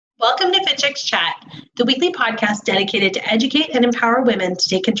Welcome to Fit Chicks Chat, the weekly podcast dedicated to educate and empower women to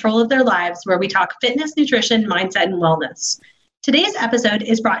take control of their lives, where we talk fitness, nutrition, mindset, and wellness. Today's episode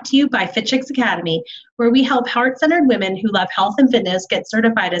is brought to you by Fit Chicks Academy, where we help heart-centered women who love health and fitness get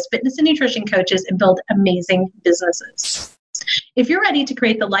certified as fitness and nutrition coaches and build amazing businesses. If you're ready to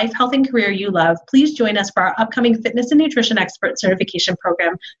create the life, health, and career you love, please join us for our upcoming Fitness and Nutrition Expert Certification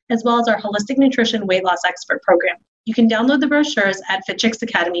Program, as well as our Holistic Nutrition Weight Loss Expert Program. You can download the brochures at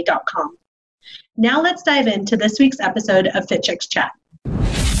fitchicksacademy.com. Now let's dive into this week's episode of Fit Chicks Chat.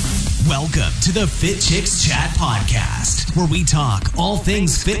 Welcome to the Fit Chicks Chat podcast, where we talk all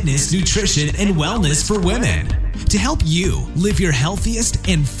things fitness, nutrition, and wellness for women to help you live your healthiest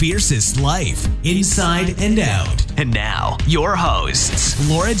and fiercest life inside and out. And now, your hosts,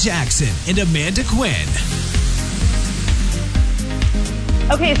 Laura Jackson and Amanda Quinn.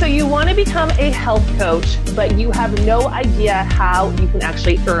 Okay, so you want to become a health coach, but you have no idea how you can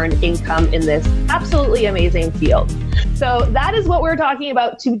actually earn income in this absolutely amazing field. So that is what we're talking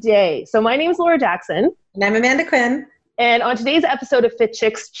about today. So my name is Laura Jackson. And I'm Amanda Quinn. And on today's episode of Fit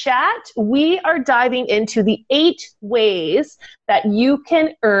Chicks Chat, we are diving into the 8 ways that you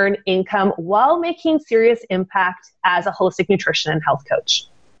can earn income while making serious impact as a holistic nutrition and health coach.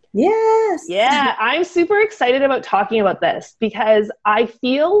 Yes. Yeah, I'm super excited about talking about this because I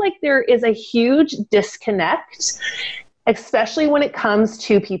feel like there is a huge disconnect, especially when it comes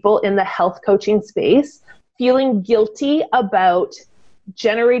to people in the health coaching space, feeling guilty about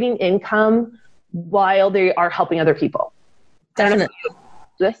generating income while they are helping other people. Definitely.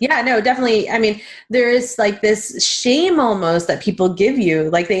 Yeah, no, definitely. I mean, there is like this shame almost that people give you.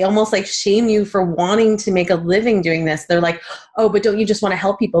 Like they almost like shame you for wanting to make a living doing this. They're like, oh, but don't you just want to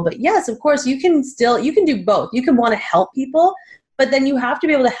help people? But yes, of course, you can do both. You can want to help people, but then you have to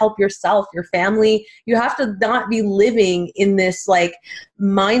be able to help yourself, your family. You have to not be living in this like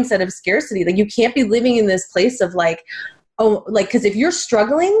mindset of scarcity. Like you can't be living in this place of like, oh, like, because if you're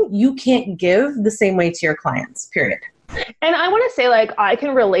struggling, you can't give the same way to your clients, period. And I want to say, like, I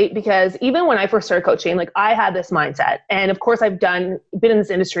can relate because even when I first started coaching, like, I had this mindset. And of course, I've been in this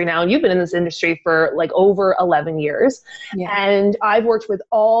industry now, and you've been in this industry for like over 11 years. Yeah. And I've worked with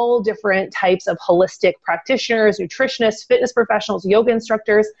all different types of holistic practitioners, nutritionists, fitness professionals, yoga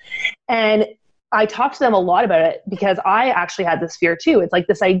instructors. And I talk to them a lot about it because I actually had this fear too. It's like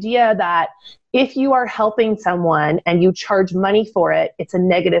this idea that if you are helping someone and you charge money for it, it's a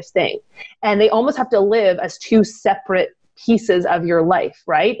negative thing. And they almost have to live as 2 separate pieces of your life,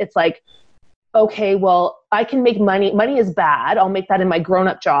 right? It's like, okay, well, I can make money. Money is bad. I'll make that in my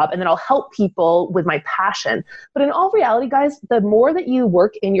grown-up job, and then I'll help people with my passion. But in all reality, guys, the more that you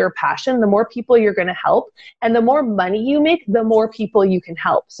work in your passion, the more people you're going to help. And the more money you make, the more people you can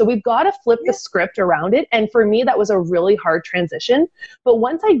help. So we've got to flip the script around it. And for me, that was a really hard transition. But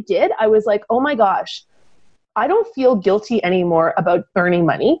once I did, I was like, oh my gosh, I don't feel guilty anymore about earning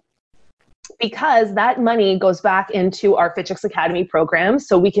money, because that money goes back into our Fit Chicks Academy programs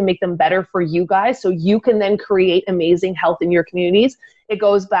so we can make them better for you guys so you can then create amazing health in your communities. It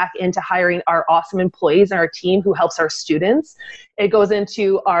goes back into hiring our awesome employees and our team who helps our students. It goes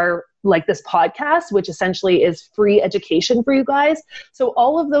into our, like this podcast, which essentially is free education for you guys. So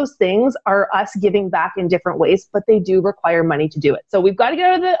all of those things are us giving back in different ways, but they do require money to do it. So we've got to get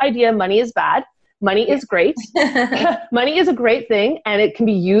out of the idea money is bad. Money is great. Money is a great thing, and it can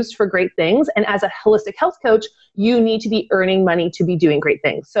be used for great things. And as a holistic health coach, you need to be earning money to be doing great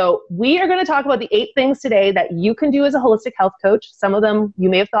things. So we are going to talk about the 8 things today that you can do as a holistic health coach. Some of them you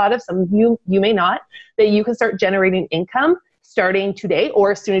may have thought of, some of you may not, that you can start generating income starting today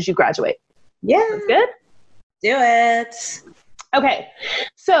or as soon as you graduate. Yeah. That's good? Do it. Okay.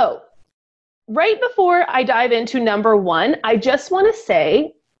 So right before I dive into number 1, I just want to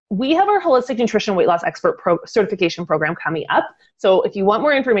say, we have our Holistic Nutrition Weight Loss Expert Certification Program coming up. So if you want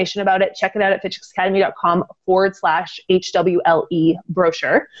more information about it, check it out at fitchicksacademy.com/HWLE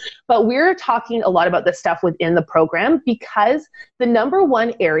brochure. But we're talking a lot about this stuff within the program because the number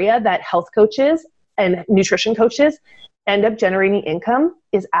 1 area that health coaches and nutrition coaches end up generating income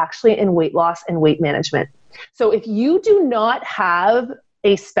is actually in weight loss and weight management. So if you do not have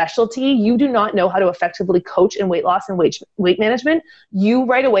a specialty, you do not know how to effectively coach in weight loss and weight management, you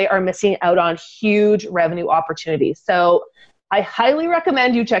right away are missing out on huge revenue opportunities. So I highly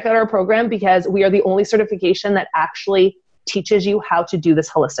recommend you check out our program because we are the only certification that actually teaches you how to do this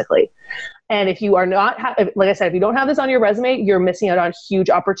holistically. And if you are not, like I said, if you don't have this on your resume, you're missing out on huge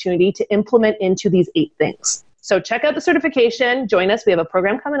opportunity to implement into these 8 things. So check out the certification, join us. We have a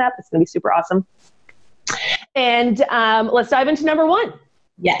program coming up. It's going to be super awesome. And let's dive into number 1.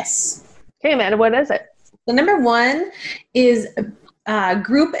 Yes. Okay, Amanda, what is it? So number 1 is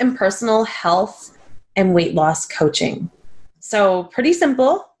group and personal health and weight loss coaching. So pretty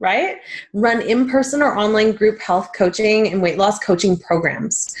simple, right? Run in-person or online group health coaching and weight loss coaching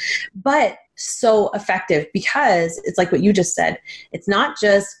programs. But so effective because it's like what you just said. It's not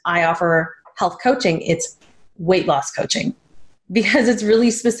just I offer health coaching, it's weight loss coaching because it's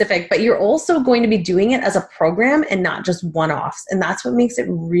really specific, but you're also going to be doing it as a program and not just one-offs. And that's what makes it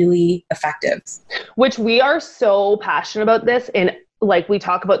really effective. Which we are so passionate about this, and like we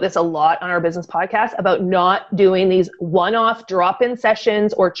talk about this a lot on our business podcast about not doing these one-off drop-in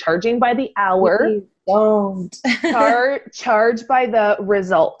sessions or charging by the hour. Don't charge by the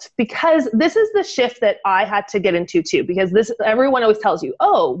result, because this is the shift that I had to get into too, because everyone always tells you,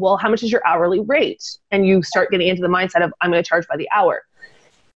 oh, well, how much is your hourly rate? And you start getting into the mindset of I'm going to charge by the hour.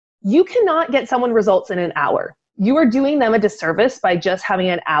 You cannot get someone results in an hour. You are doing them a disservice by just having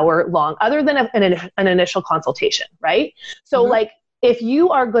an hour long, other than an initial consultation, right? So like, if you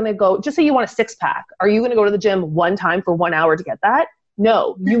are going to go, just say you want a 6-pack, are you going to go to the gym one time for 1 hour to get that?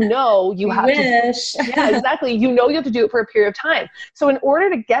 No, you have to. Yeah, exactly. You have to do it for a period of time. So in order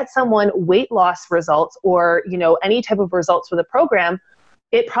to get someone weight loss results or, any type of results for the program,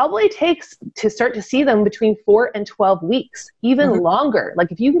 it probably takes to start to see them between 4 and 12 weeks, even longer.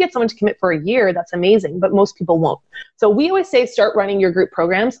 Like if you can get someone to commit for a year, that's amazing, but most people won't. So we always say, start running your group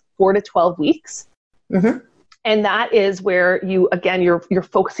programs 4 to 12 weeks. And that is where you're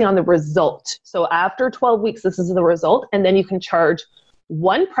focusing on the result. So after 12 weeks, this is the result. And then you can charge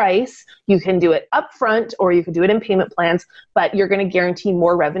one price. You can do it upfront or you can do it in payment plans, but you're going to guarantee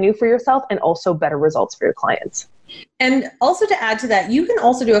more revenue for yourself and also better results for your clients. And also to add to that, you can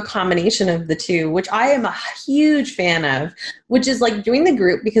also do a combination of the two, which I am a huge fan of, which is like doing the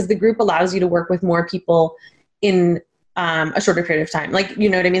group, because the group allows you to work with more people in a shorter period of time. Like, you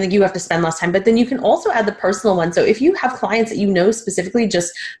know what I mean? Like you have to spend less time, but then you can also add the personal one. So if you have clients that specifically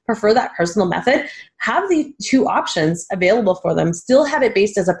just prefer that personal method, have the two options available for them. Still have it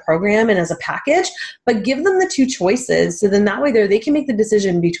based as a program and as a package, but give them the two choices. So then that way they can make the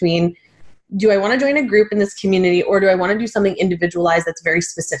decision between, do I want to join a group in this community or do I want to do something individualized that's very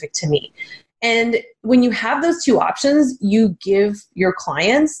specific to me? And when you have those two options, you give your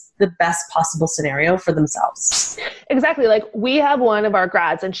clients the best possible scenario for themselves. Exactly. Like we have one of our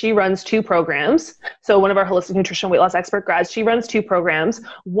grads and she runs 2 programs. So one of our holistic nutrition weight loss expert grads, she runs 2 programs.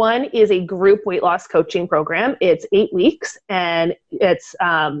 One is a group weight loss coaching program. It's 8 weeks and it's,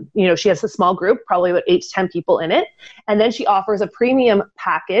 she has a small group, probably about 8 to 10 people in it. And then she offers a premium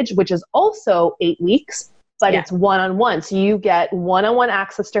package, which is also 8 weeks. But it's one-on-one. So you get one-on-one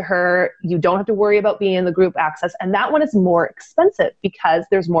access to her. You don't have to worry about being in the group access. And that one is more expensive because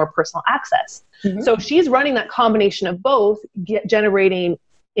there's more personal access. So she's running that combination of both, generating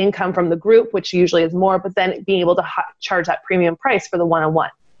income from the group, which usually is more, but then being able to charge that premium price for the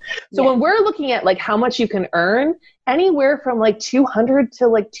one-on-one. So when we're looking at like how much you can earn, anywhere from like $200 to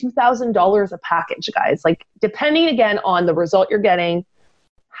like $2,000 a package, guys, like depending again on the result you're getting,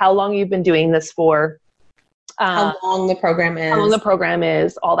 how long you've been doing this for, how long the program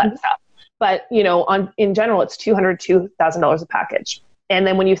is, all that stuff. But, in general, it's $200 to $2,000 a package. And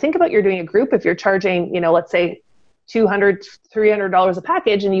then when you think about you're doing a group, if you're charging, let's say $200, $300 a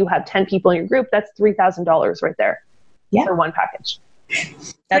package and you have 10 people in your group, that's $3,000 right there for one package.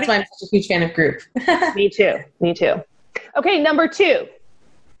 That's why I'm such a huge fan of group. Me too. Okay, number 2.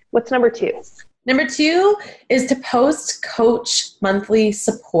 What's number 2? Number 2 is to post coach monthly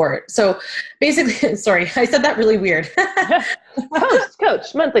support. So basically, sorry, I said that really weird.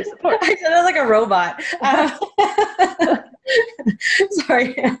 Coach monthly support. I said that like a robot.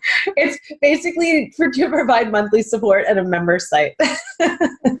 Sorry. It's basically to provide monthly support at a member site.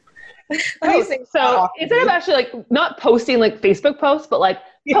 So instead of actually like not posting like Facebook posts, but like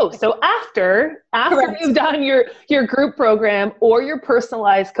post. So after you've done your group program or your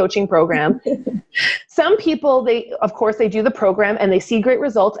personalized coaching program, some people, they do the program and they see great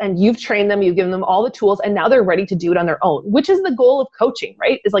results and you've trained them, you've given them all the tools and now they're ready to do it on their own, which is the goal of coaching,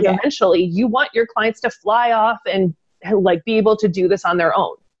 right? Is like eventually you want your clients to fly off and like be able to do this on their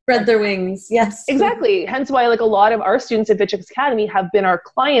own. Spread their wings. Yes. Exactly. Hence why like a lot of our students at Fit Chicks Academy have been our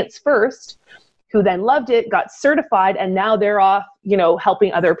clients first, who then loved it, got certified, and now they're off,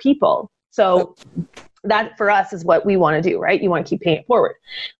 helping other people. So that for us is what we want to do, right? You want to keep paying it forward.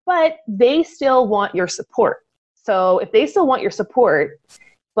 But they still want your support. So if they still want your support,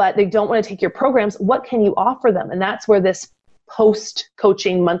 but they don't want to take your programs, what can you offer them? And that's where this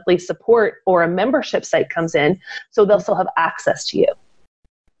post-coaching monthly support or a membership site comes in. So they'll still have access to you.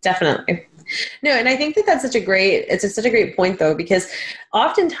 Definitely. No, and I think that that's such a great point though, because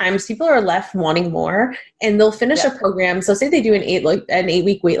oftentimes people are left wanting more, and they'll finish a program. So say they do an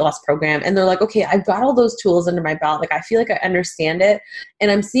 8-week weight loss program, and they're like, okay, I've got all those tools under my belt. Like I feel like I understand it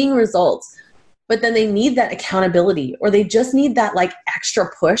and I'm seeing results. But then they need that accountability, or they just need that like extra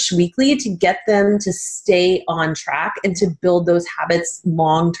push weekly to get them to stay on track and to build those habits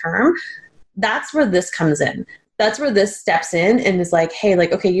long term. That's where this comes in. That's where this steps in and is like, hey,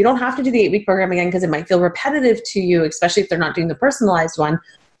 like, okay, you don't have to do the 8-week program again because it might feel repetitive to you, especially if they're not doing the personalized one.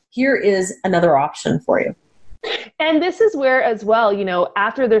 Here is another option for you. And this is where as well, you know,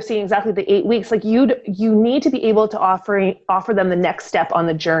 after they're seeing exactly the 8 weeks, like you need to be able to offer them the next step on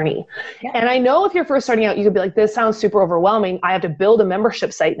the journey. Yeah. And I know if you're first starting out, you could be like, this sounds super overwhelming. I have to build a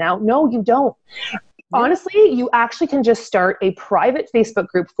membership site now. No, you don't. Honestly, you actually can just start a private Facebook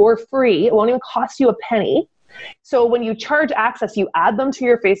group for free. It won't even cost you a penny. So when you charge access, you add them to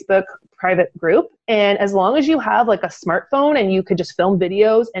your Facebook private group. And as long as you have like a smartphone and you could just film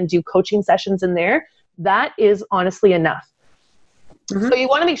videos and do coaching sessions in there, that is honestly enough. Mm-hmm. So you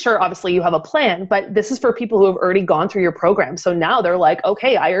want to make sure, obviously, you have a plan, but this is for people who have already gone through your program. So now they're like,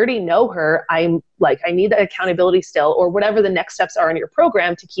 okay, I already know her. I'm like, I need that accountability still, or whatever the next steps are in your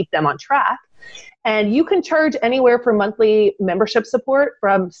program to keep them on track. And you can charge anywhere for monthly membership support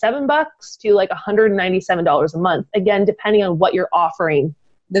from $7 to like $197 a month. Again, depending on what you're offering.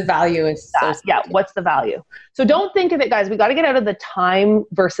 The value is what's the value? So don't think of it, guys. We got to get out of the time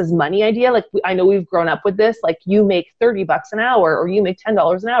versus money idea. Like I know we've grown up with this, like you make $30 an hour or you make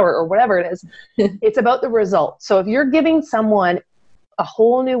 $10 an hour or whatever it is. It's about the result. So if you're giving someone a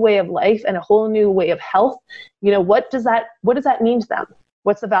whole new way of life and a whole new way of health, you know, what does that mean to them?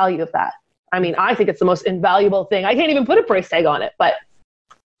 What's the value of that? I mean, I think it's the most invaluable thing. I can't even put a price tag on it, but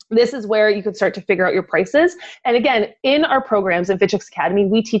this is where you can start to figure out your prices. And again, in our programs in Fit Chicks Academy,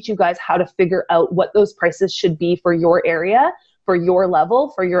 we teach you guys how to figure out what those prices should be for your area, for your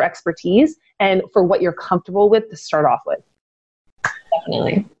level, for your expertise, and for what you're comfortable with to start off with.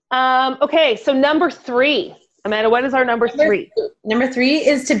 Definitely. Okay, so number 3. Amanda, what is our number 3? Number 3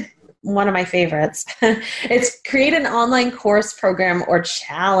 is one of my favorites. It's create an online course, program, or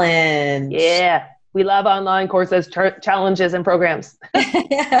challenge. Yeah. We love online courses, challenges, and programs.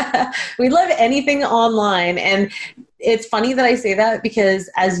 Yeah, we love anything online. And it's funny that I say that because,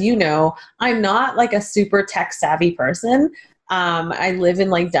 as you know, I'm not like a super tech savvy person. I live in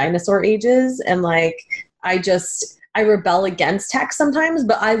like dinosaur ages, and like I rebel against tech sometimes,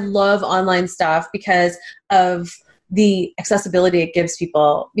 but I love online stuff because of the accessibility it gives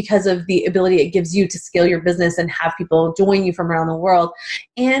people, because of the ability it gives you to scale your business and have people join you from around the world,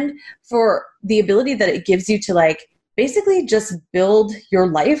 and for the ability that it gives you to like basically just build your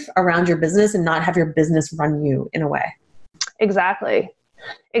life around your business and not have your business run you in a way. Exactly.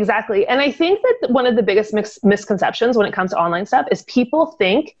 And I think that one of the biggest misconceptions when it comes to online stuff is people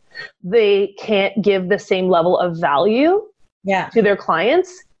think they can't give the same level of value to their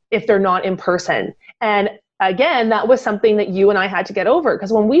clients if they're not in person. And again, that was something that you and I had to get over,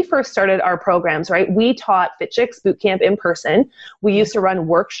 because when we first started our programs, right, we taught Fit Chicks Bootcamp in person. We used to run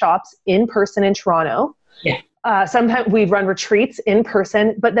workshops in person in Toronto. Yeah. Sometimes we'd run retreats in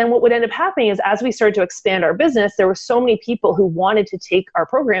person. But then what would end up happening is as we started to expand our business, there were so many people who wanted to take our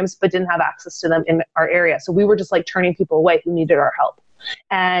programs but didn't have access to them in our area. So we were just like turning people away who needed our help.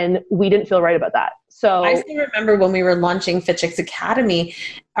 And we didn't feel right about that. So I still remember when we were launching Fit Chicks Academy,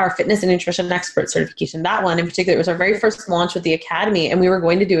 our fitness and nutrition expert certification, that one in particular, it was our very first launch with the Academy, and we were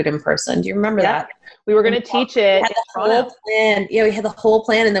going to do it in person. Do you remember that? We were going to teach it. We had the whole plan. Yeah, we had the whole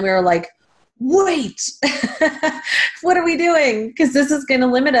plan, and then we were like, wait, what are we doing? Because this is going to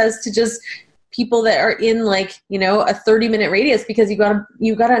limit us to just people that are in like, you know, a 30-minute radius, because you got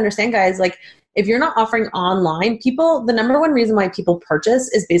to understand, guys, like, if you're not offering online, the number one reason why people purchase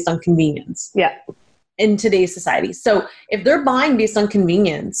is based on convenience. Yeah. In today's society. So if they're buying based on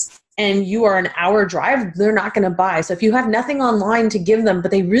convenience and you are an hour drive, they're not going to buy. So if you have nothing online to give them,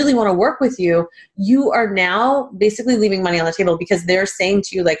 but they really want to work with you, you are now basically leaving money on the table, because they're saying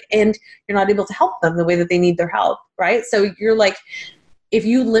to you like, and you're not able to help them the way that they need their help. Right. So you're like, if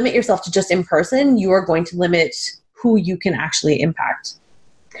you limit yourself to just in person, you are going to limit who you can actually impact.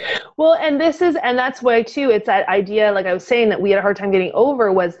 Well, and that's why too, it's that idea, like I was saying, that we had a hard time getting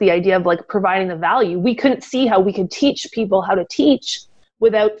over, was the idea of like providing the value. We couldn't see how we could teach people how to teach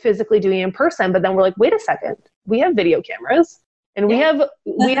without physically doing it in person. But then we're like, wait a second, we have video cameras, and we have,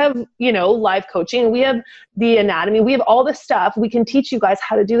 you know, live coaching, we have the anatomy, we have all this stuff. We can teach you guys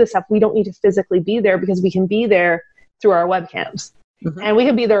how to do this stuff. We don't need to physically be there, because we can be there through our webcams, and we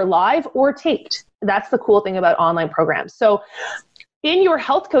can be there live or taped. That's the cool thing about online programs. So in your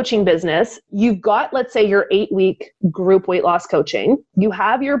health coaching business, you've got, let's say, your 8-week group weight loss coaching. You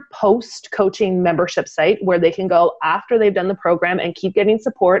have your post-coaching membership site where they can go after they've done the program and keep getting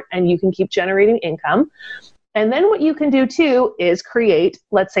support, and you can keep generating income. And then what you can do too is create,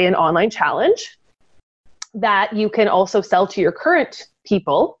 let's say, an online challenge that you can also sell to your current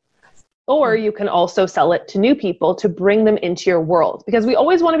people, or you can also sell it to new people to bring them into your world, because we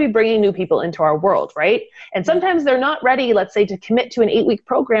always want to be bringing new people into our world, right? And sometimes they're not ready, let's say, to commit to an 8-week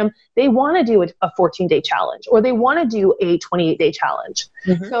program. They want to do a 14-day challenge, or they want to do a 28-day challenge.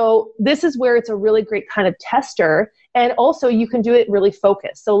 Mm-hmm. So this is where it's a really great kind of tester. And also you can do it really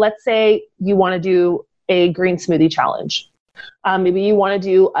focused. So let's say you want to do a green smoothie challenge. Maybe you want to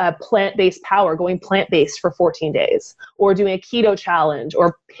do a plant-based power, going plant-based for 14 days, or doing a keto challenge,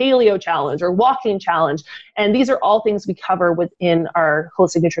 or paleo challenge, or walking challenge. And these are all things we cover within our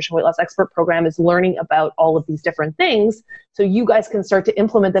Holistic Nutrition Weight Loss Expert program, is learning about all of these different things so you guys can start to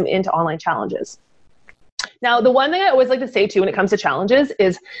implement them into online challenges. Now, the one thing I always like to say too when it comes to challenges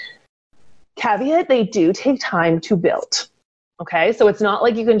is, caveat, they do take time to build. Okay, so it's not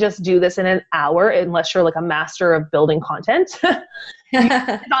like you can just do this in an hour unless you're like a master of building content. All you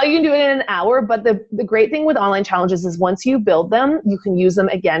can do it in an hour, but the great thing with online challenges is once you build them, you can use them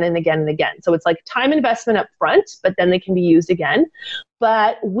again and again and again. So it's like time investment up front, but then they can be used again.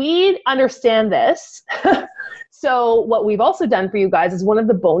 But we understand this. So what we've also done for you guys is one of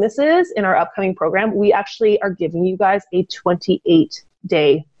the bonuses in our upcoming program, we actually are giving you guys a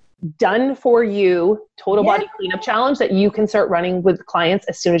 28-day done for you total body cleanup challenge that you can start running with clients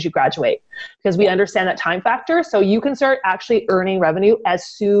as soon as you graduate, because we understand that time factor. So you can start actually earning revenue as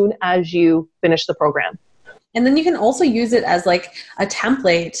soon as you finish the program. And then you can also use it as like a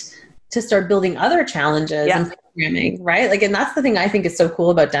template to start building other challenges and programming, right? Like, and that's the thing I think is so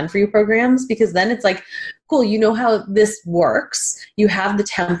cool about done for you programs, because then it's like, cool, you know how this works. You have the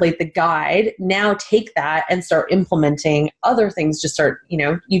template, the guide. Now take that and start implementing other things. Just start,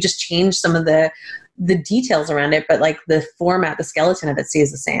 you just change some of the details around it, but like the format, the skeleton of it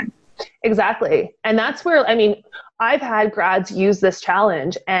stays the same. Exactly. And that's where, I've had grads use this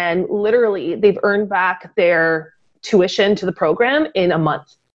challenge and literally they've earned back their tuition to the program in a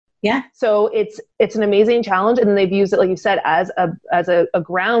month. Yeah. So it's an amazing challenge. And then they've used it, like you said, as a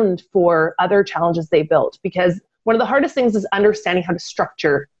ground for other challenges they built, because one of the hardest things is understanding how to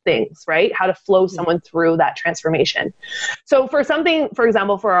structure things, right? How to flow someone through that transformation. So for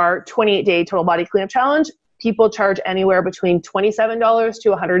example, for our 28-day total body cleanup challenge, people charge anywhere between $27 to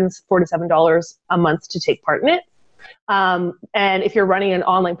 $147 a month to take part in it. And if you're running an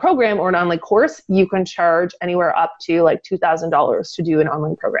online program or an online course, you can charge anywhere up to like $2,000 to do an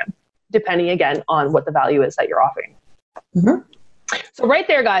online program, depending again on what the value is that you're offering. Mm-hmm. So right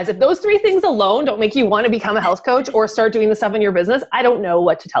there, guys, if those 3 things alone don't make you want to become a health coach or start doing the stuff in your business, I don't know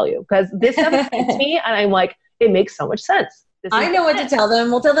what to tell you, because this stuff hits me and I'm like, it makes so much sense. I know what to tell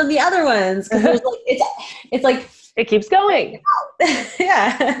them. We'll tell them the other ones, because it's like it keeps going.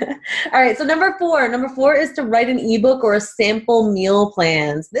 Yeah. All right. So number four is to write an ebook or a sample meal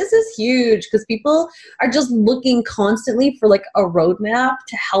plans. This is huge because people are just looking constantly for like a roadmap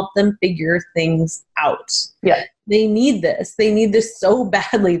to help them figure things out. Yeah. They need this. They need this so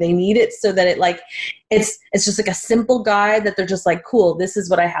badly. They need it so that it's just like a simple guide that they're just like, cool, this is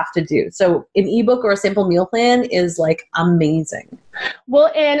what I have to do. So an ebook or a sample meal plan is like amazing.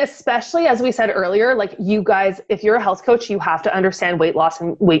 Well, and especially as we said earlier, like you guys, if you're a health coach, you have to understand weight loss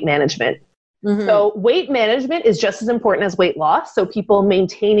and weight management. Mm-hmm. So weight management is just as important as weight loss. So people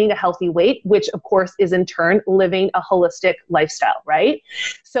maintaining a healthy weight, which of course is in turn living a holistic lifestyle, right?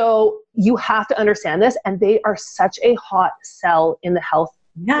 So you have to understand this, and they are such a hot sell in the health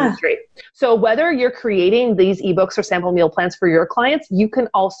industry. So whether you're creating these ebooks or sample meal plans for your clients, you can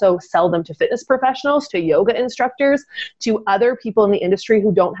also sell them to fitness professionals, to yoga instructors, to other people in the industry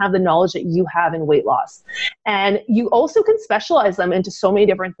who don't have the knowledge that you have in weight loss. And you also can specialize them into so many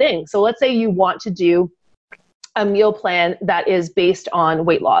different things. So let's say you want to do a meal plan that is based on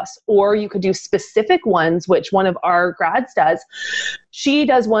weight loss, or you could do specific ones, which one of our grads does. She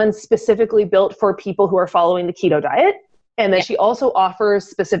does one specifically built for people who are following the keto diet. And then she also offers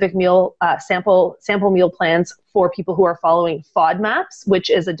specific meal sample meal plans for people who are following FODMAPs, which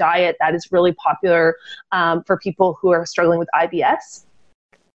is a diet that is really popular for people who are struggling with IBS,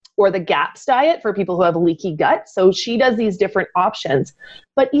 or the GAPS diet for people who have leaky gut. So she does these different options.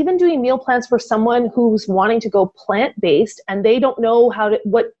 But even doing meal plans for someone who's wanting to go plant-based and they don't know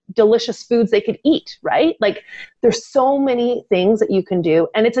what delicious foods they could eat, right? Like there's so many things that you can do,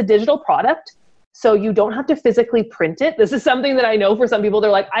 and it's a digital product. So you don't have to physically print it. This is something that I know for some people, they're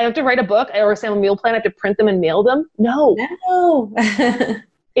like, I have to write a book or a sample meal plan. I have to print them and mail them. No.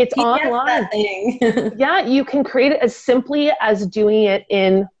 It's online. Yeah, you can create it as simply as doing it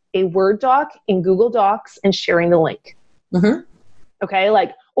in a Word doc, in Google Docs, and sharing the link. Mm-hmm. Okay,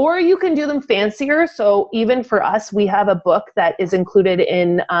 or you can do them fancier. So even for us, we have a book that is included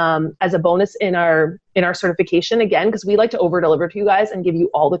in as a bonus in our certification, again, because we like to over deliver to you guys and give you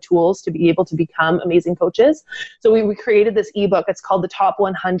all the tools to be able to become amazing coaches. So we created this ebook. It's called the Top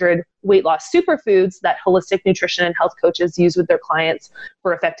 100 Weight Loss Superfoods that holistic nutrition and health coaches use with their clients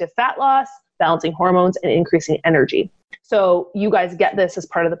for effective fat loss, balancing hormones, and increasing energy. So you guys get this as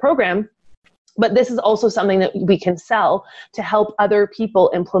part of the program. But this is also something that we can sell to help other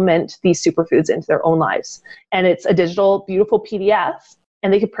people implement these superfoods into their own lives. And it's a digital, beautiful PDF,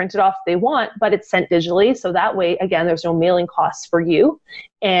 and they could print it off if they want, but it's sent digitally. So that way, again, there's no mailing costs for you,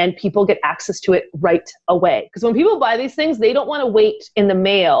 and people get access to it right away. Because when people buy these things, they don't want to wait in the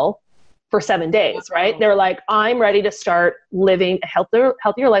mail for 7 days, right? They're like, I'm ready to start living a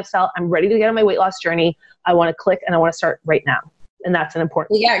healthier lifestyle. I'm ready to get on my weight loss journey. I want to click and I want to start right now. And that's an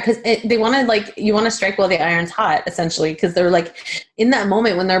important thing. Yeah, because they want to you want to strike while the iron's hot, essentially, because they're in that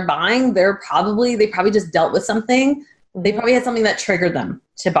moment when they're buying, they probably just dealt with something. They probably had something that triggered them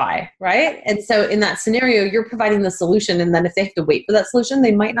to buy, right? And so in that scenario, you're providing the solution, and then if they have to wait for that solution,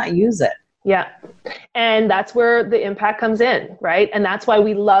 they might not use it. Yeah. And that's where the impact comes in, right? And that's why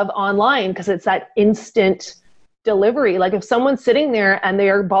we love online, because it's that instant delivery. If someone's sitting there and they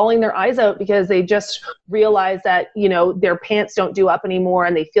are bawling their eyes out because they just realize that, their pants don't do up anymore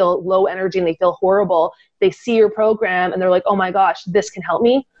and they feel low energy and they feel horrible, they see your program and they're like, oh my gosh, this can help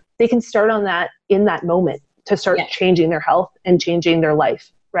me. They can start on that in that moment to start changing their health and changing their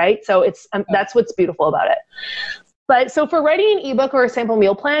life, right? So it's that's what's beautiful about it. But so for writing an ebook or a sample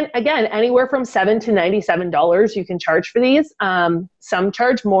meal plan, again, anywhere from $7 to $97 you can charge for these. Some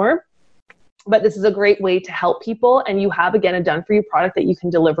charge more. But this is a great way to help people. And you have, again, a done-for-you product that you can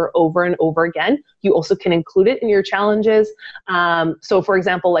deliver over and over again. You also can include it in your challenges. So for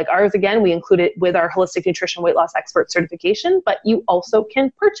example, ours, again, we include it with our Holistic Nutrition Weight Loss Expert certification, but you also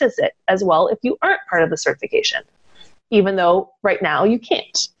can purchase it as well if you aren't part of the certification, even though right now you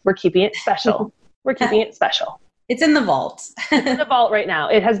can't. We're keeping it special. It's in the vault. It's in the vault right now.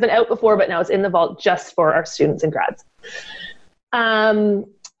 It has been out before, but now it's in the vault just for our students and grads.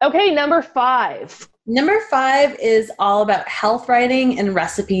 Okay, number 5. Number 5 is all about health writing and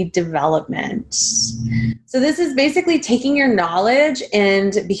recipe development. So this is basically taking your knowledge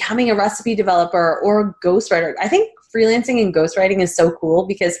and becoming a recipe developer or a ghostwriter. I think freelancing and ghostwriting is so cool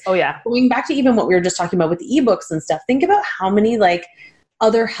because going back to even what we were just talking about with the ebooks and stuff, think about how many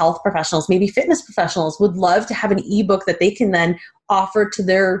other health professionals, maybe fitness professionals, would love to have an ebook that they can then offer to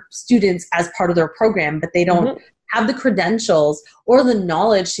their students as part of their program, but they don't have the credentials or the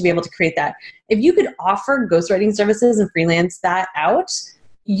knowledge to be able to create that. If you could offer ghostwriting services and freelance that out,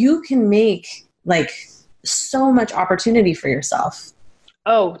 you can make so much opportunity for yourself.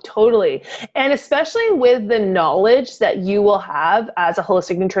 Oh, totally. And especially with the knowledge that you will have as a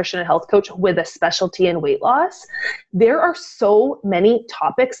holistic nutrition and health coach with a specialty in weight loss, there are so many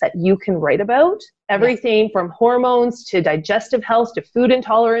topics that you can write about. Everything from hormones to digestive health to food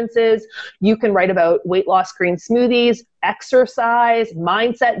intolerances. You can write about weight loss green smoothies, exercise,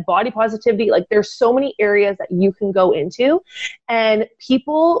 mindset, body positivity. There's so many areas that you can go into, and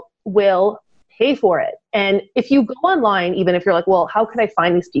people will pay for it. And if you go online, even if you're like, well, how could I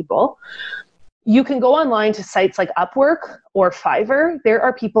find these people? You can go online to sites like Upwork or Fiverr. There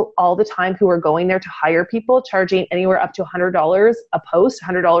are people all the time who are going there to hire people, charging anywhere up to $100 a post,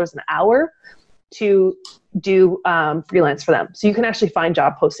 $100 an hour to do freelance for them. So you can actually find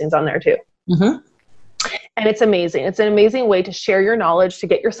job postings on there too. Mm-hmm. And it's amazing. It's an amazing way to share your knowledge, to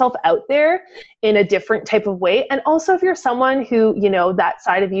get yourself out there in a different type of way. And also if you're someone who, that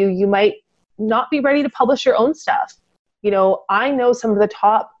side of you, you might not be ready to publish your own stuff. I know some of the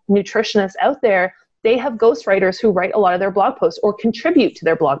top nutritionists out there, they have ghostwriters who write a lot of their blog posts or contribute to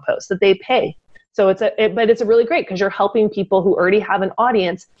their blog posts that they pay. So it's a really great because you're helping people who already have an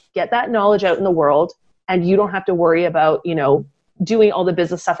audience get that knowledge out in the world, and you don't have to worry about, doing all the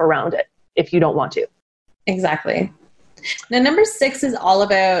business stuff around it if you don't want to. Exactly. Now, number 6 is all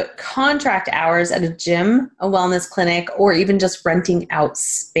about contract hours at a gym, a wellness clinic, or even just renting out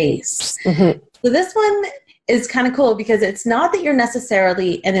space. Mm-hmm. So this one is kind of cool because it's not that you're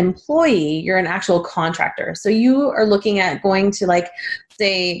necessarily an employee, you're an actual contractor. So you are looking at going to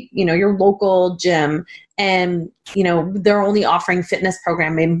say, your local gym and, they're only offering fitness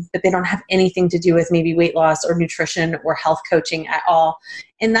programming, but they don't have anything to do with maybe weight loss or nutrition or health coaching at all.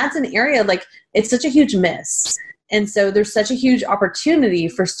 And that's an area it's such a huge miss. And so there's such a huge opportunity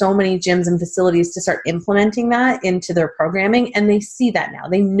for so many gyms and facilities to start implementing that into their programming. And they see that now.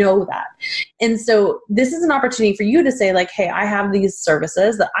 They know that. And so this is an opportunity for you to say hey, I have these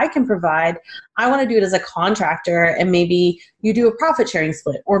services that I can provide. I want to do it as a contractor, and maybe you do a profit sharing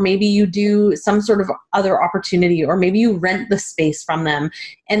split, or maybe you do some sort of other opportunity, or maybe you rent the space from them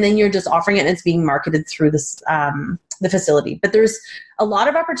and then you're just offering it and it's being marketed through this, the facility. But there's a lot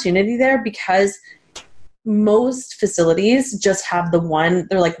of opportunity there because most facilities just have they're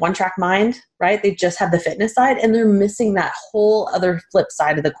one track mind, right? They just have the fitness side, and they're missing that whole other flip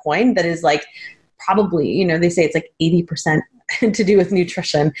side of the coin that is probably, they say it's 80% to do with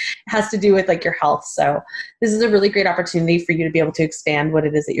nutrition. It has to do with your health. So this is a really great opportunity for you to be able to expand what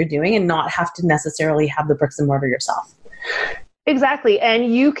it is that you're doing and not have to necessarily have the bricks and mortar yourself. Exactly.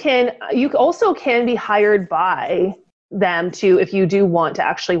 And you also can be hired by them too, if you do want to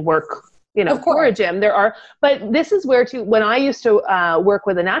actually work for a gym. But this is where when I used to work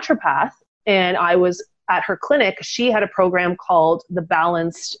with a naturopath and I was at her clinic, she had a program called the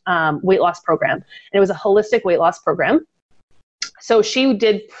Balanced Weight Loss Program. And it was a holistic weight loss program. So she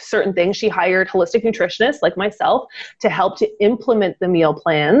did certain things. She hired holistic nutritionists like myself to help to implement the meal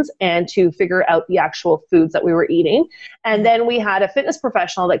plans and to figure out the actual foods that we were eating. And then we had a fitness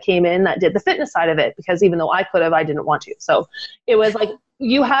professional that came in that did the fitness side of it, because even though I could have, I didn't want to. So it was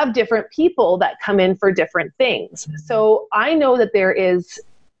you have different people that come in for different things. So I know that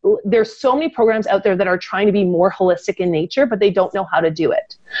there's so many programs out there that are trying to be more holistic in nature, but they don't know how to do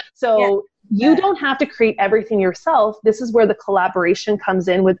it. So you don't have to create everything yourself. This is where the collaboration comes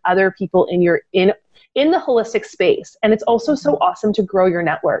in with other people in the holistic space. And it's also so awesome to grow your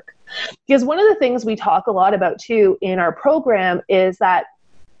network. Because one of the things we talk a lot about too in our program is that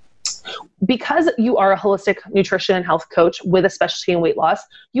because you are a holistic nutrition and health coach with a specialty in weight loss,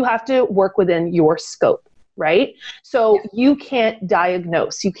 you have to work within your scope, right? So you can't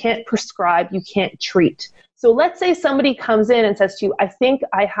diagnose, you can't prescribe, you can't treat. So let's say somebody comes in and says to you, I think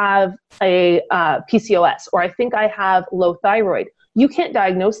I have a PCOS, or I think I have low thyroid. You can't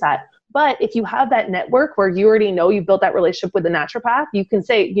diagnose that. But if you have that network where you already know you built that relationship with the naturopath, you can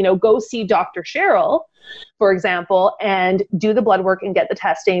say, go see Dr. Cheryl, for example, and do the blood work and get the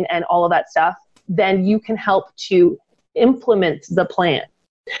testing and all of that stuff. Then you can help to implement the plan.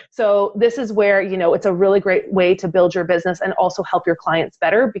 So this is where, it's a really great way to build your business and also help your clients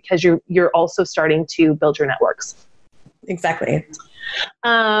better, because you're also starting to build your networks. Exactly.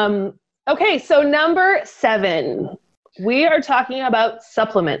 Okay. So number 7, we are talking about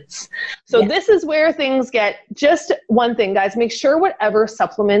supplements. So this is where things get, just one thing, guys, make sure whatever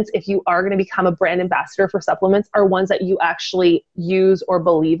supplements, if you are going to become a brand ambassador for supplements, are ones that you actually use or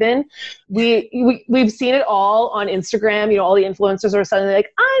believe in. We've seen it all on Instagram. All the influencers are suddenly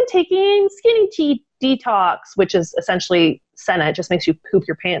like, I'm taking Skinny Tea Detox, which is essentially Senna. It just makes you poop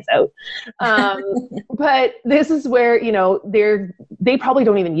your pants out. But this is where, they probably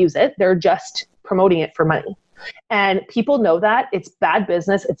don't even use it. They're just promoting it for money. And people know that it's bad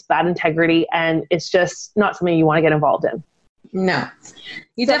business, it's bad integrity, and it's just not something you want to get involved in. No,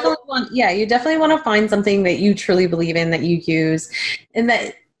 you definitely want to find something that you truly believe in, that you use, and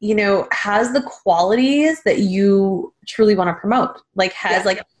that, has the qualities that you truly want to promote.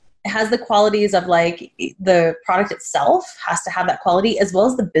 Has the qualities of the product itself has to have that quality, as well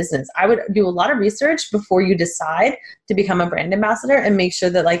as the business. I would do a lot of research before you decide to become a brand ambassador, and make sure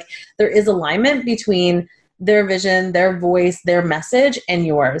that there is alignment between their vision, their voice, their message, and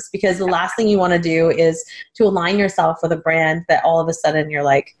yours. Because the last thing you want to do is to align yourself with a brand that all of a sudden you're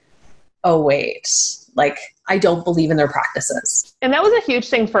like, oh wait, I don't believe in their practices. And that was a huge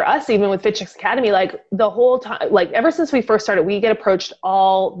thing for us, even with Fit Chicks Academy. The whole time, ever since we first started, we get approached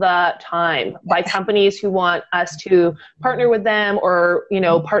all the time by companies who want us to partner with them, or,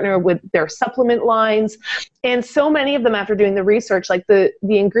 partner with their supplement lines. And so many of them, after doing the research, the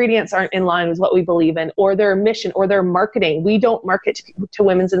ingredients aren't in line with what we believe in, or their mission, or their marketing. We don't market to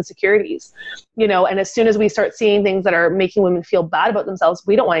women's insecurities, and as soon as we start seeing things that are making women feel bad about themselves,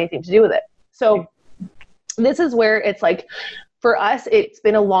 we don't want anything to do with it. So this is where it's for us, it's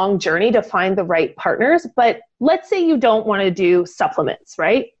been a long journey to find the right partners. But let's say you don't want to do supplements,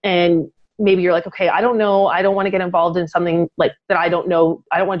 right? And maybe you're like, okay, I don't know, I don't want to get involved in something that I don't know.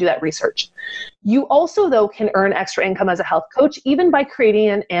 I don't want to do that research. You also, though, can earn extra income as a health coach, even by creating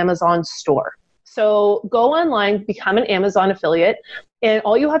an Amazon store. So go online, become an Amazon affiliate, and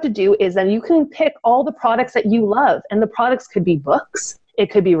all you have to do is then you can pick all the products that you love. And the products could be books,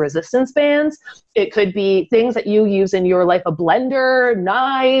 It could be resistance bands. It could be things that you use in your life, a blender,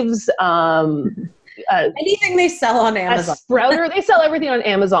 knives, anything they sell on Amazon. A sprouter. They sell everything on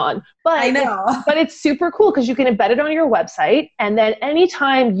Amazon. But I know. But it's super cool because you can embed it on your website. And then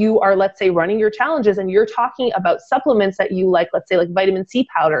anytime you are, let's say, running your challenges and you're talking about supplements that you like, let's say like vitamin C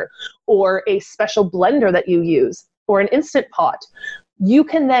powder or a special blender that you use or an Instant Pot, you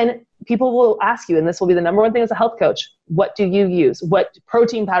can then, people will ask you, and this will be the number one thing as a health coach, what do you use? What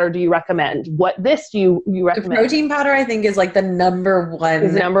protein powder do you recommend? What this do you recommend? The protein powder, I think, is like the number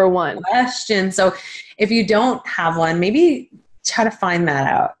one question. So if you don't have one, maybe try to find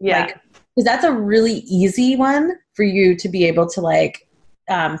that out. Yeah. Because that's a really easy one for you to be able to like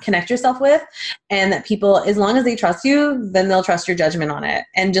connect yourself with, and that people, as long as they trust you, then they'll trust your judgment on it.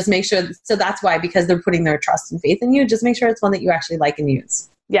 And just make sure, so that's why, because they're putting their trust and faith in you, just make sure it's one that you actually like and use.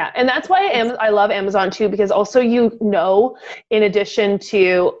 Yeah. And that's why I love Amazon too, because also, in addition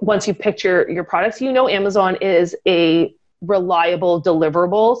to once you picked your products, Amazon is a reliable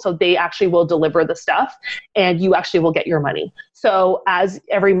deliverable. So they actually will deliver the stuff and you actually will get your money. So as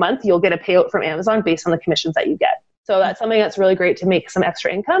every month you'll get a payout from Amazon based on the commissions that you get. So that's something that's really great to make some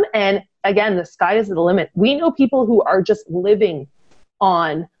extra income. And again, the sky is the limit. We know people who are just living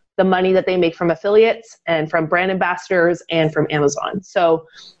on the money that they make from affiliates and from brand ambassadors and from Amazon. So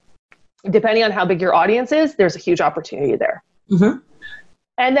depending on how big your audience is, there's a huge opportunity there. Mm-hmm.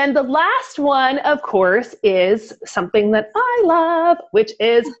 And then the last one, of course, is something that I love, which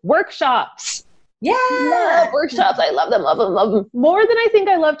is workshops. Yeah. I love workshops. I love them, love them, love them. More than I think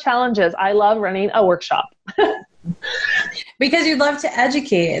I love challenges. I love running a workshop. Because you love to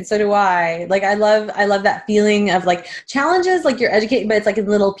educate. So do I. Like, I love that feeling of like challenges, like you're educating, but it's like in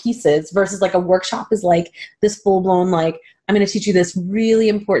little pieces versus like a workshop is like this full blown, like, I'm going to teach you this really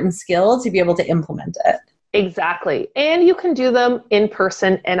important skill to be able to implement it. Exactly. And you can do them in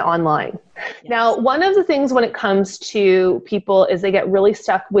person and online. Yes. Now, one of the things when it comes to people is they get really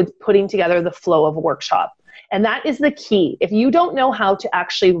stuck with putting together the flow of a workshop. And that is the key. If you don't know how to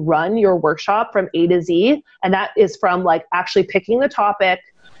actually run your workshop from A to Z, and that is from like actually picking the topic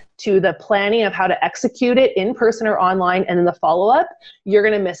to the planning of how to execute it in person or online, and then the follow-up, you're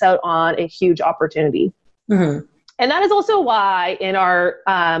going to miss out on a huge opportunity. Mm-hmm. And that is also why in our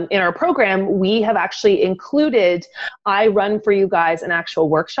program, we have actually included, I run for you guys an actual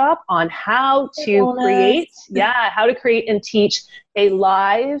workshop on how to create and teach a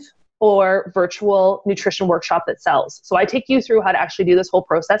live or virtual nutrition workshop that sells. So I take you through how to actually do this whole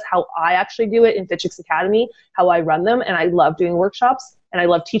process, how I actually do it in Fit Chicks Academy, how I run them. And I love doing workshops, and I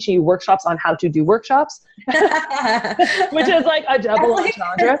love teaching you workshops on how to do workshops, which is like a double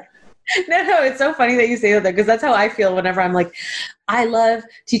entendre. No, it's so funny that you say that, because that's how I feel whenever I'm like, I love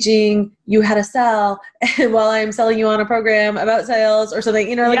teaching you how to sell while I'm selling you on a program about sales or something,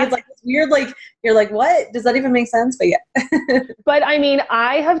 It's like this weird, like, you're like, what? Does that even make sense? But yeah. But I mean,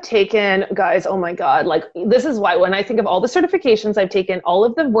 I have taken, guys, oh my God, like this is why when I think of all the certifications I've taken, all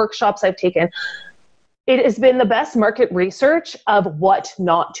of the workshops I've taken, it has been the best market research of what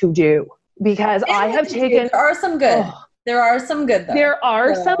not to do, because I have taken. There are some good. Oh, there are some good, though. There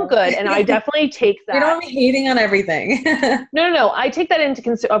are some good, and I definitely take that. You don't be hating on everything. No. I take that into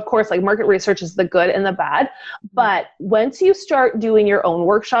consideration. Of course, like market research is the good and the bad. But once you start doing your own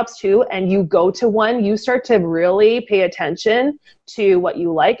workshops too, and you go to one, you start to really pay attention to what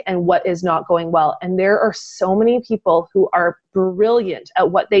you like and what is not going well. And there are so many people who are brilliant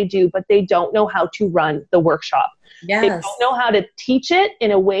at what they do, but they don't know how to run the workshop. Yes. They don't know how to teach it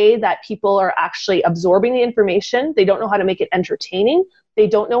in a way that people are actually absorbing the information. They don't know how to make it entertaining. They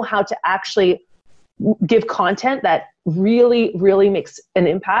don't know how to actually give content that really, really makes an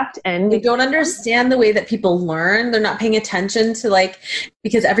impact. And they don't understand the way that people learn. They're not paying attention to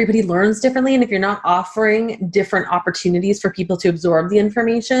because everybody learns differently. And if you're not offering different opportunities for people to absorb the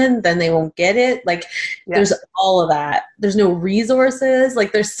information, then they won't get it. There's all of that. There's no resources.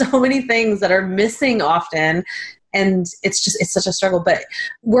 There's so many things that are missing often. And it's such a struggle, but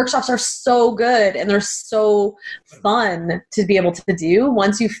workshops are so good and they're so fun to be able to do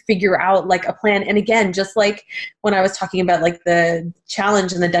once you figure out a plan. And again, just like when I was talking about the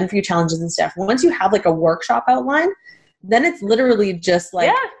challenge and the Done For You challenges and stuff, once you have a workshop outline, then it's literally just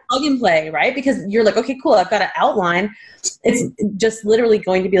plug and play, right? Because you're okay, cool, I've got an outline. It's just literally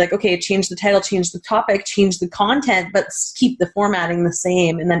going to be okay, change the title, change the topic, change the content, but keep the formatting the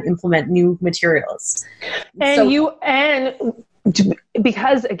same and then implement new materials.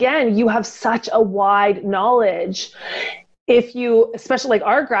 Because again, you have such a wide knowledge. If you, especially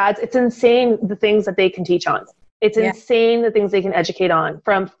our grads, it's insane the things that they can teach on. It's insane the things they can educate on,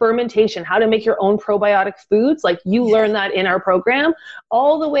 from fermentation, how to make your own probiotic foods. Like you learn that in our program,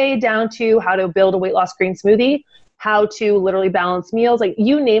 all the way down to how to build a weight loss green smoothie, how to literally balance meals, like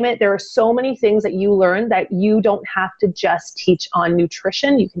you name it. There are so many things that you learn that you don't have to just teach on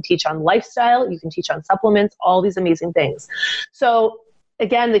nutrition. You can teach on lifestyle, you can teach on supplements, all these amazing things. So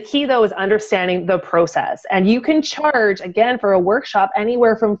again, the key though is understanding the process. And you can charge, again, for a workshop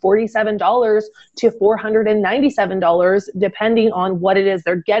anywhere from $47 to $497, depending on what it is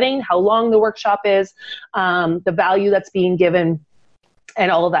they're getting, how long the workshop is, the value that's being given,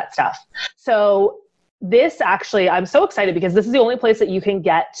 and all of that stuff. So this actually, I'm so excited because this is the only place that you can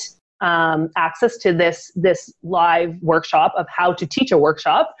get access to this live workshop of how to teach a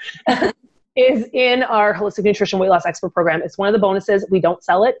workshop. Is in our Holistic Nutrition Weight Loss Expert program. It's one of the bonuses. We don't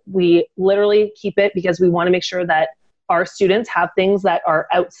sell it. We literally keep it because we want to make sure that our students have things that are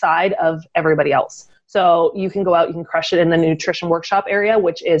outside of everybody else. So you can go out, you can crush it in the nutrition workshop area,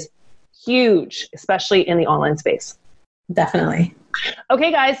 which is huge, especially in the online space. Definitely.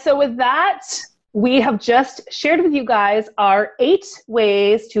 Okay, guys. So with that, we have just shared with you guys our 8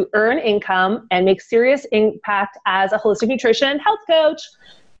 ways to earn income and make serious impact as a holistic nutrition health coach.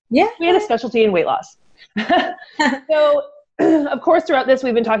 Yeah. We had a specialty in weight loss. So, of course, throughout this,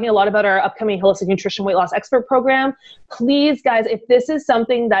 we've been talking a lot about our upcoming Holistic Nutrition Weight Loss Expert program. Please, guys, if this is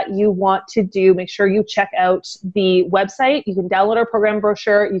something that you want to do, make sure you check out the website. You can download our program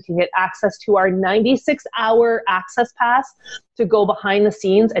brochure. You can get access to our 96-hour access pass to go behind the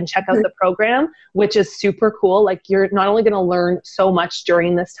scenes and check out the program, which is super cool. Like, you're not only going to learn so much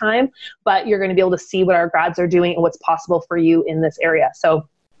during this time, but you're going to be able to see what our grads are doing and what's possible for you in this area. So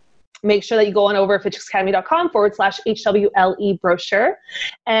make sure that you go on over fitchicksacademy.com/HWLE brochure.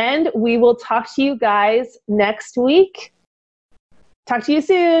 And we will talk to you guys next week. Talk to you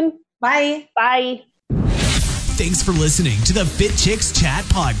soon. Bye. Bye. Thanks for listening to the Fit Chicks Chat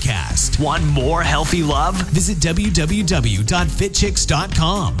podcast. Want more healthy love? Visit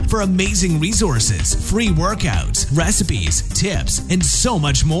www.fitchicks.com for amazing resources, free workouts, recipes, tips, and so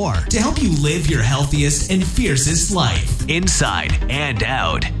much more to help you live your healthiest and fiercest life, inside and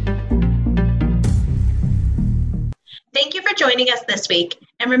out. Thank you for joining us this week.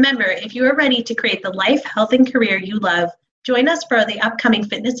 And remember, if you are ready to create the life, health, and career you love, join us for the upcoming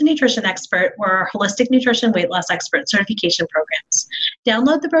Fitness and Nutrition Expert or our Holistic Nutrition Weight Loss Expert certification programs.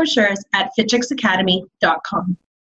 Download the brochures at fitchicksacademy.com.